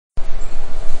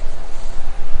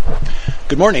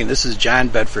Good morning, this is John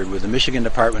Bedford with the Michigan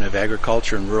Department of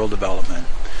Agriculture and Rural Development.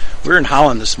 We're in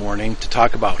Holland this morning to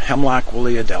talk about Hemlock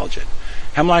Woolly Adelgid.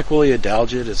 Hemlock Woolly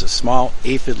Adelgid is a small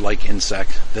aphid-like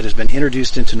insect that has been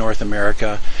introduced into North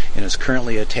America and is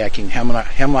currently attacking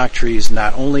hemlock trees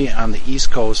not only on the East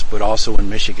Coast but also in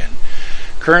Michigan.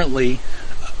 Currently,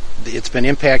 it's been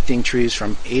impacting trees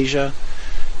from Asia,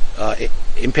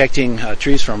 impacting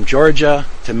trees from Georgia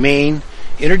to Maine.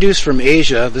 Introduced from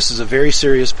Asia, this is a very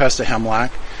serious pest of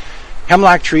hemlock.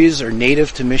 Hemlock trees are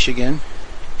native to Michigan,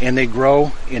 and they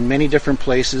grow in many different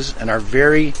places and are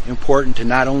very important to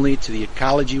not only to the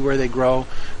ecology where they grow,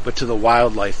 but to the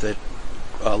wildlife that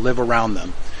live around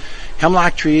them.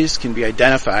 Hemlock trees can be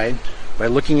identified by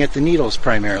looking at the needles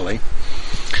primarily.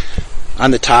 On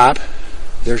the top,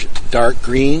 they're dark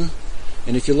green,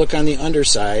 and if you look on the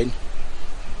underside,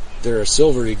 they're a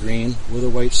silvery green with a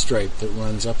white stripe that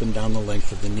runs up and down the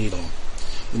length of the needle.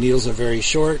 The needles are very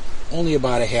short, only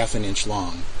about a half an inch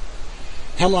long.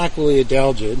 Hemlock Woolly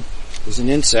Adelgid is an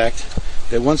insect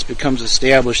that once becomes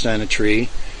established on a tree,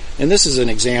 and this is an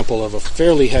example of a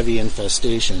fairly heavy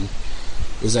infestation,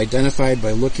 is identified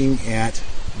by looking at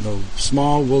the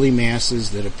small woolly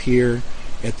masses that appear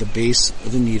at the base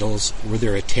of the needles where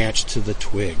they're attached to the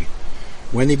twig.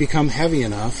 When they become heavy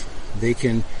enough, they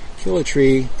can kill a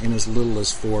tree in as little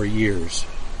as 4 years.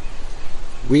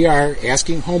 We are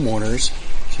asking homeowners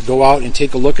to go out and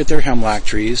take a look at their hemlock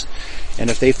trees, and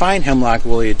if they find Hemlock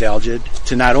Woolly Adelgid,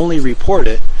 to not only report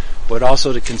it, but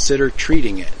also to consider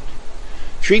treating it.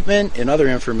 Treatment and other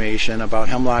information about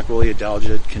Hemlock Woolly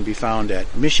Adelgid can be found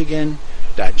at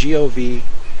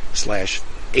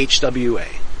michigan.gov/HWA.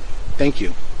 Thank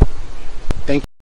you.